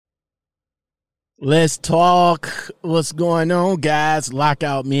Let's talk. What's going on, guys?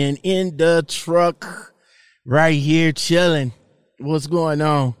 Lockout Men in the truck right here chilling. What's going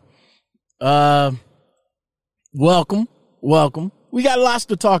on? Welcome. We got lots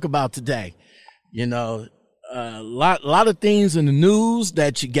to talk about today. You know, a lot of things in the news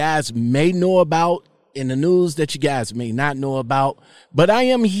that you guys may know about, in the news that you guys may not know about. But I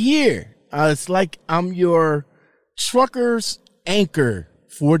am here. It's like I'm your trucker's anchor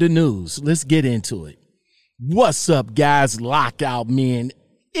for the news. Let's get into it. What's up, guys? Lockout Men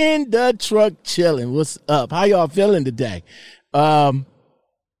in the truck chilling. What's up? How y'all feeling today? I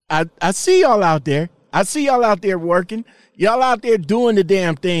see y'all out there. I see y'all out there working. Y'all out there doing the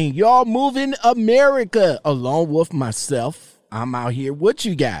damn thing. Y'all moving America along with myself. I'm out here with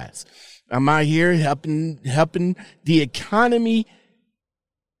you guys. I'm out here helping the economy,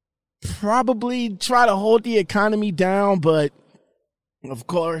 probably try to hold the economy down, but of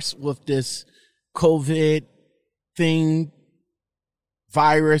course, with this COVID thing,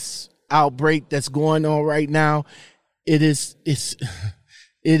 virus outbreak that's going on right now, it's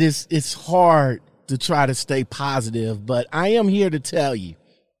hard to try to stay positive. But I am here to tell you.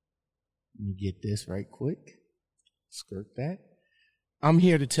 Let me get this right quick. Skirt that. I'm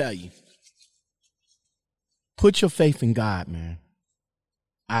here to tell you. Put your faith in God, man.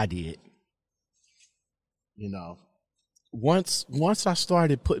 I did. You know. Once I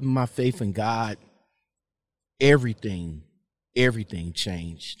started putting my faith in God, everything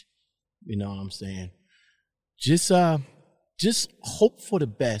changed. You know what I'm saying? Just hope for the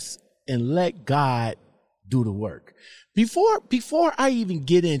best and let God do the work. Before I even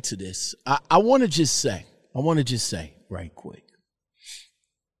get into this, I want to just say right quick.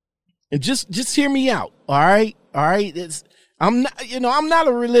 And just hear me out. All right. I'm not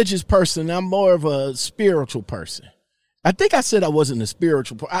a religious person. I'm more of a spiritual person. I think I said I wasn't a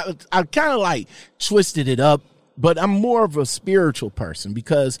spiritual person. I kind of like twisted it up, but I'm more of a spiritual person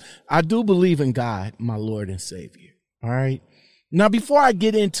because I do believe in God, my Lord and Savior. All right. Now, before I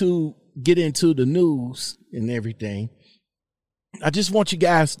get into the news and everything, I just want you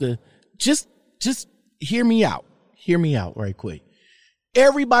guys to just hear me out. Hear me out right quick.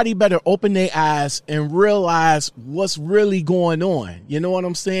 Everybody better open their eyes and realize what's really going on. You know what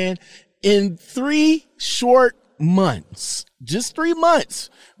I'm saying? In 3 short months, just 3 months,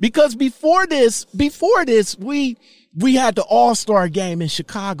 because before this, we had the All-Star game in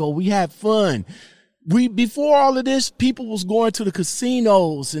Chicago. We had fun. Before all of this, people was going to the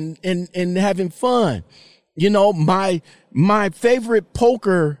casinos and having fun. You know, my favorite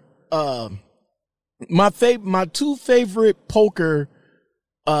poker, my 2 favorite poker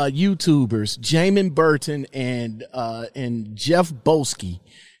YouTubers, Jamin Burton and Jeff Boski.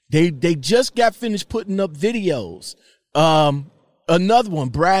 They just got finished putting up videos. Another one,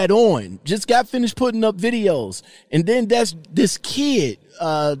 Brad Owen, just got finished putting up videos. And then that's this kid.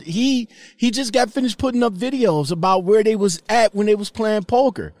 He just got finished putting up videos about where they was at when they was playing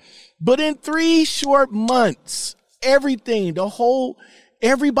poker. But in 3 short months, everybody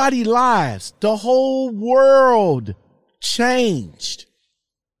lives, the whole world changed.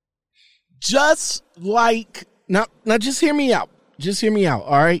 Just like, now just hear me out. Just hear me out,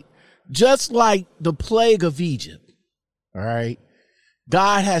 all right? Just like the plague of Egypt, all right?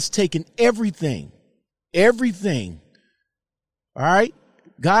 God has taken everything, all right?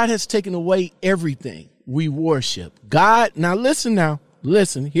 God has taken away everything we worship. God, now, listen,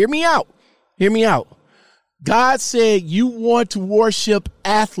 hear me out. God said you want to worship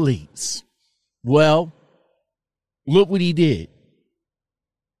athletes. Well, look what he did.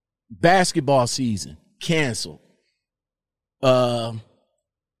 Basketball season canceled.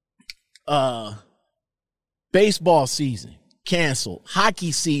 Baseball season canceled.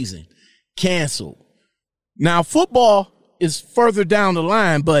 Hockey season canceled. Now football is further down the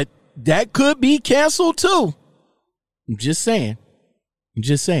line, but that could be canceled too. I'm just saying.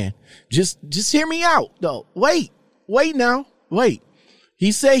 Just hear me out though. Wait now.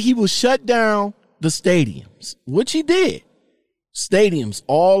 He said he will shut down the stadiums, which he did. Stadiums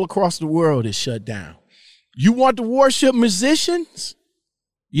all across the world is shut down. You want to worship musicians?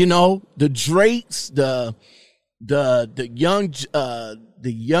 You know, the Drakes, the young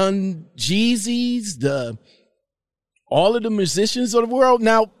Jeezys, all of the musicians of the world.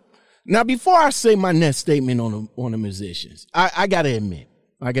 Now before I say my next statement on the musicians, I gotta admit,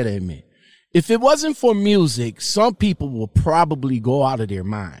 if it wasn't for music, some people will probably go out of their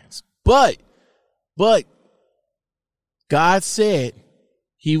minds. But God said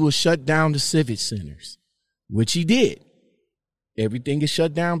he will shut down the civic centers, which he did. Everything is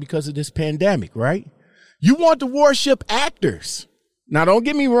shut down because of this pandemic, right? You want to worship actors. Now, don't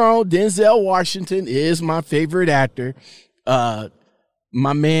get me wrong. Denzel Washington is my favorite actor. My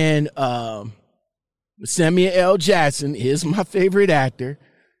man, Samuel L. Jackson is my favorite actor.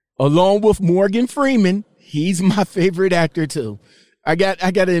 Along with Morgan Freeman, he's my favorite actor too. I got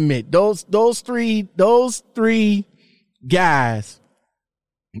to admit, those three guys,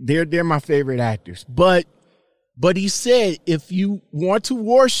 they're my favorite actors. But he said, if you want to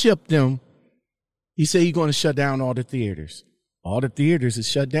worship them, he said he's going to shut down all the theaters. All the theaters is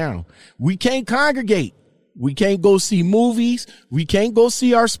shut down. We can't congregate. We can't go see movies. We can't go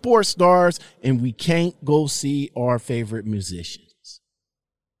see our sports stars, and we can't go see our favorite musicians.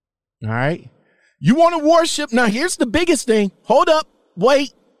 All right. You want to worship. Now, here's the biggest thing. Hold up.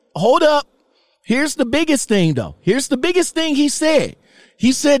 Wait. Hold up. Here's the biggest thing, though. Here's the biggest thing he said.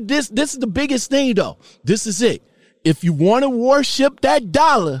 He said this is the biggest thing, though. This is it. If you want to worship that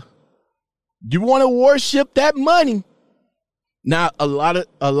dollar, you want to worship that money. Now, a lot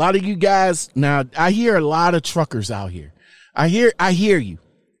of you guys, now I hear a lot of truckers out here. I hear you.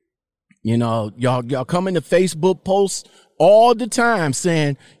 You know, y'all come into Facebook posts all the time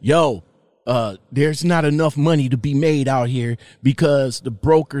saying, yo, there's not enough money to be made out here because the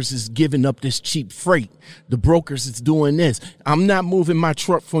brokers is giving up this cheap freight. The brokers is doing this. I'm not moving my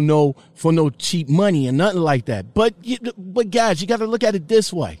truck for no cheap money and nothing like that. But guys, you got to look at it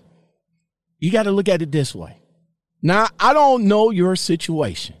this way. Now, I don't know your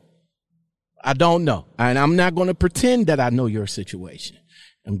situation. I don't know. And I'm not going to pretend that I know your situation.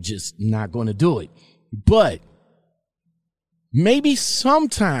 I'm just not going to do it. But maybe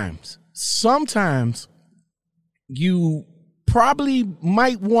sometimes you probably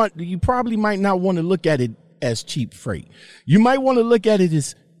might not want to look at it as cheap freight. You might want to look at it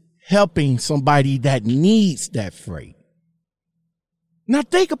as helping somebody that needs that freight. Now,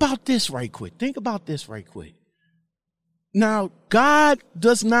 think about this right quick. Now, God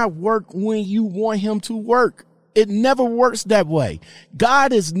does not work when you want him to work. It never works that way.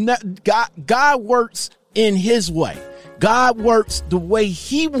 God works in his way. God works the way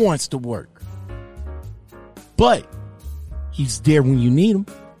he wants to work. But he's there when you need him.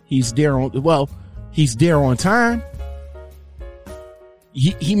 He's there on time.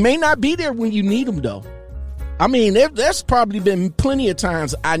 He may not be there when you need him, though. I mean, there's probably been plenty of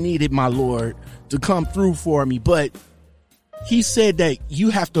times I needed my Lord to come through for me, but he said that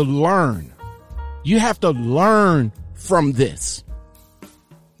you have to learn. You have to learn from this.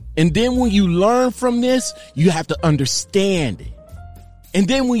 And then when you learn from this, you have to understand it. And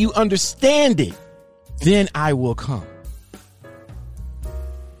then when you understand it, then I will come.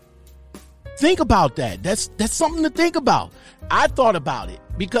 Think about that. That's something to think about. I thought about it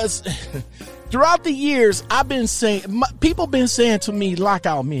because throughout the years, people been saying to me,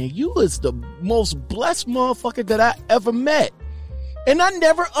 Lockout Man, you is the most blessed motherfucker that I ever met. And I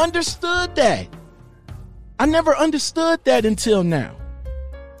never understood that. I never understood that until now.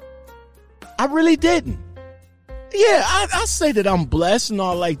 I really didn't. Yeah, I say that I'm blessed and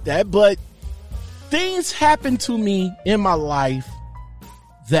all like that, but things happen to me in my life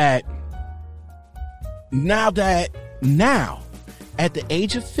that now at the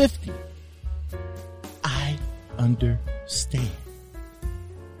age of 50, I understand.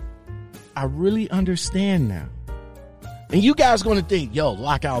 I really understand now. And you guys going to think, yo,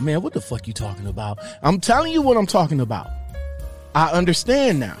 Lockout Man, what the fuck you talking about? I'm telling you what I'm talking about. I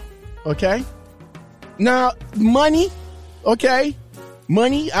understand now. Okay. Now, money. Okay.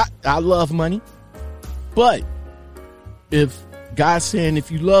 Money. I love money. But if God's saying,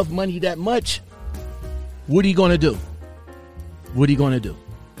 if you love money that much, what are you going to do? What are you going to do?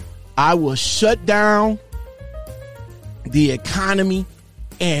 I will shut down the economy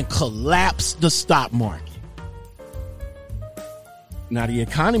and collapse the stock market. Now, the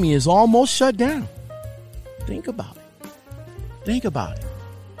economy is almost shut down. Think about it. Think about it.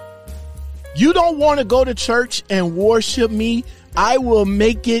 You don't want to go to church and worship me? I will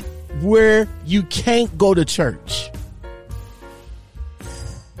make it where you can't go to church.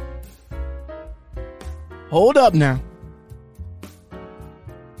 Hold up now.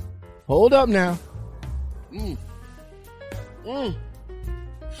 Hold up now. Woo. Woo.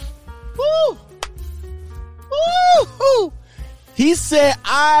 He said,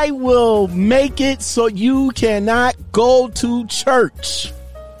 I will make it so you cannot go to church.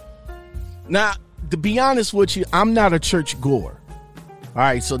 Now, to be honest with you, I'm not a church goer. All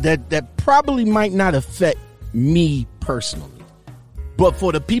right, so that probably might not affect me personally. But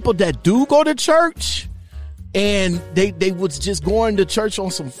for the people that do go to church and they was just going to church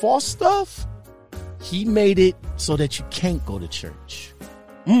on some false stuff, he made it so that you can't go to church.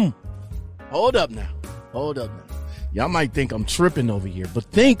 Hold up now. Y'all might think I'm tripping over here, but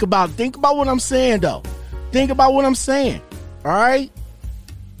think about what I'm saying though. Think about what I'm saying. All right?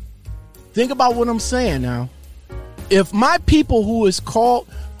 Think about what I'm saying now. If my people who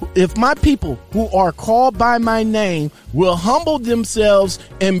are called by my name will humble themselves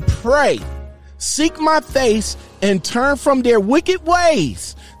and pray, seek my face and turn from their wicked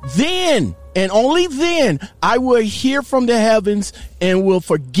ways, then and only then I will hear from the heavens and will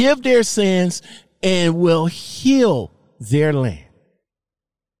forgive their sins and will heal their land.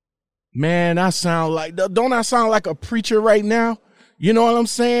 Man, don't I sound like a preacher right now? You know what I'm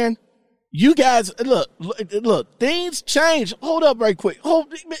saying? You guys, look, things change. Hold up right quick.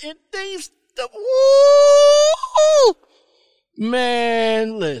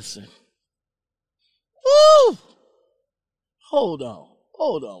 Man, listen. Woo! Hold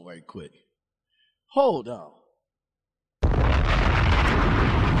on right quick. Hold on.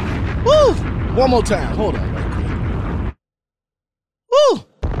 Woo! One more time. Hold on right quick. Woo!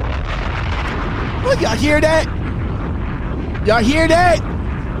 Look, y'all hear that? Y'all hear that?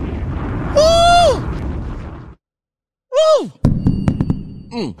 Woo! Woo!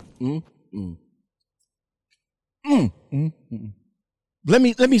 Let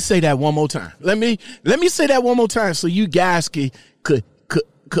me say that one more time. Let me say that one more time so you guys could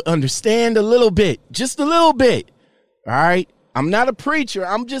understand a little bit, just a little bit. All right. I'm not a preacher.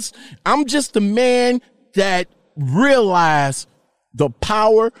 I'm just a man that realized the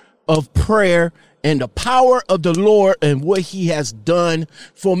power of prayer and the power of the Lord and what he has done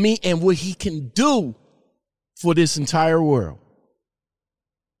for me and what he can do for this entire world.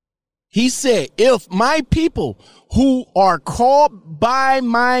 He said, if my people who are called by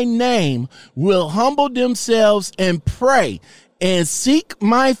my name will humble themselves and pray and seek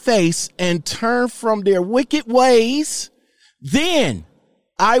my face and turn from their wicked ways, then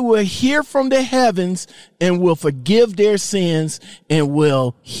I will hear from the heavens and will forgive their sins and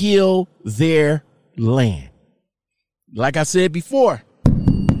will heal their land. Like I said before,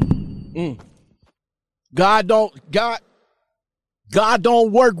 God don't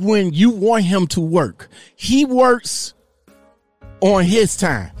work when you want him to work. He works on his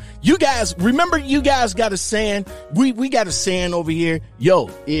time. You guys, remember you guys got a saying, we got a saying over here. Yo,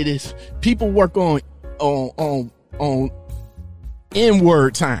 it is people work on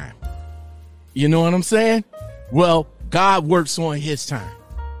inward time. You know what I'm saying? Well, God works on his time.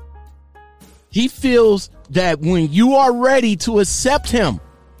 He feels that when you are ready to accept him,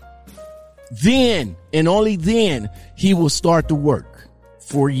 then and only then he will start to work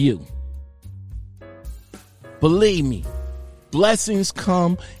for you. Believe me, blessings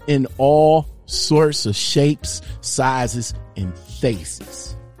come in all sorts of shapes, sizes, and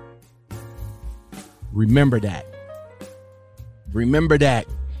faces. Remember that. Remember that.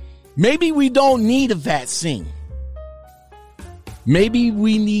 Maybe we don't need a vaccine. Maybe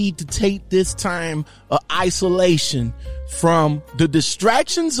we need to take this time of isolation from the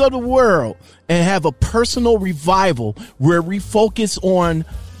distractions of the world and have a personal revival where we focus on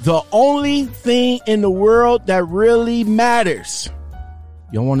the only thing in the world that really matters.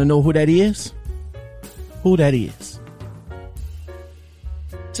 Y'all want to know who that is? Who that is?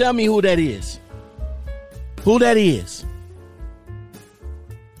 Tell me who that is. Who that is.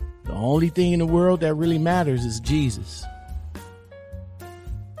 The only thing in the world that really matters is Jesus.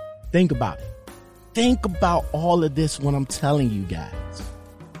 Think about it. Think about all of this when I'm telling you guys.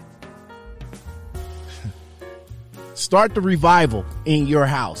 Start the revival in your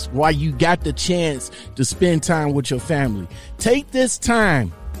house while you got the chance to spend time with your family. Take this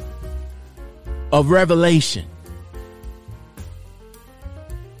time of revelation.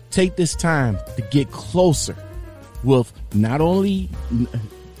 Take this time to get closer with not only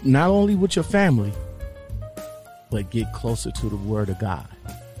with your family, but get closer to the Word of God.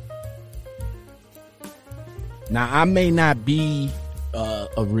 Now, I may not be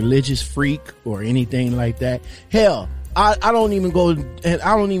a religious freak or anything like that. Hell, I don't even go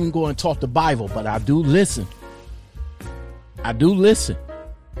and talk the Bible, but I do listen. I do listen.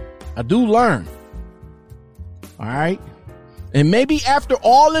 I do learn. All right. And maybe after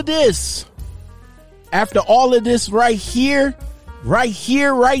all of this right here,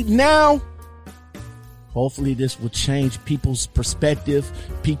 right now, hopefully this will change people's perspective,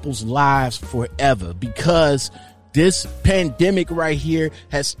 people's lives forever, because this pandemic right here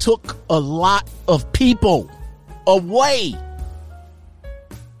has took a lot of people away.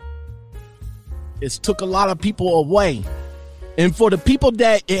 It's took a lot of people away. And for the people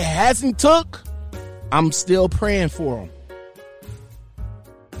that it hasn't took, I'm still praying for them.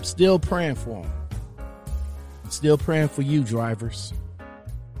 I'm still praying for them. I'm still praying for you, drivers.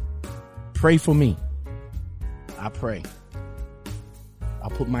 Pray for me. I pray. I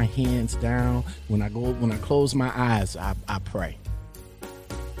put my hands down. When I close my eyes, I pray.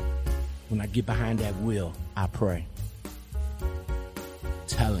 When I get behind that wheel, I pray.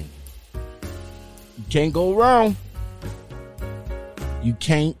 Telling you can't go wrong. You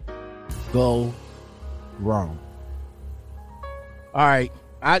can't go wrong. All right.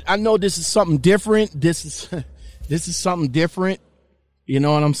 I know this is something different. This is something different. You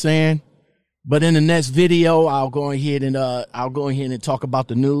know what I'm saying? But in the next video, I'll go ahead and talk about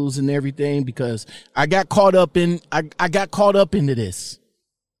the news and everything, because I got caught up into this.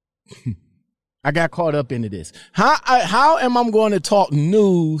 I got caught up into this. How am I going to talk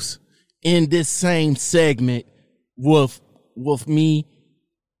news in this same segment with me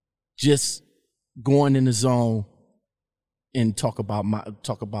just going in the zone and talk about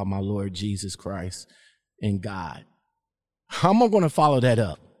my Lord Jesus Christ and God? How am I going to follow that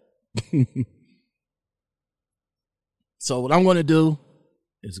up? So what I'm going to do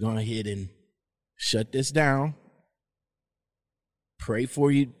is go ahead and shut this down. Pray for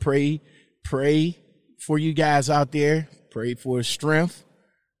you guys out there. Pray for strength.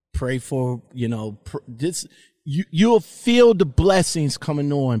 Pray for, this. You'll feel the blessings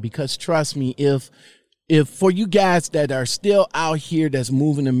coming on, because trust me, if for you guys that are still out here that's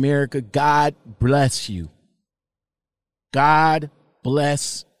moving America, God bless you. God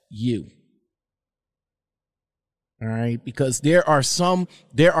bless you. All right, because there are some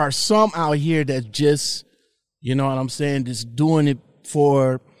out here that just, you know what I'm saying, just doing it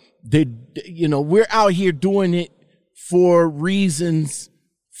for we're out here doing it for reasons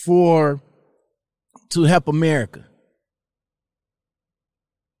to help America.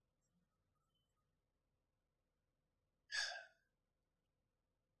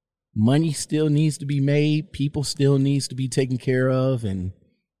 Money still needs to be made. People still needs to be taken care of, and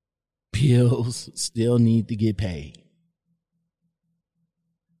bills still need to get paid.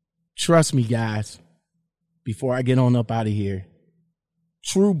 Trust me, guys, before I get on up out of here,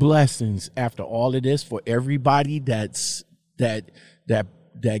 true blessings after all of this for everybody that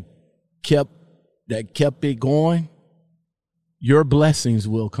kept it going. Your blessings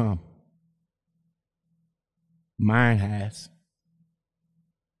will come. Mine has.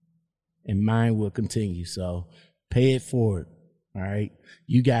 And mine will continue. So pay it forward. All right.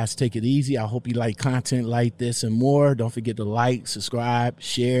 You guys take it easy. I hope you like content like this and more. Don't forget to like, subscribe,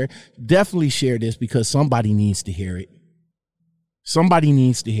 share. Definitely share this, because somebody needs to hear it. Somebody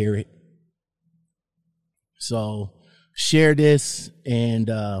needs to hear it. So share this, and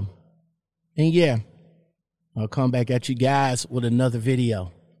yeah, I'll come back at you guys with another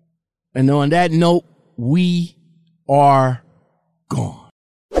video. And on that note, we are gone.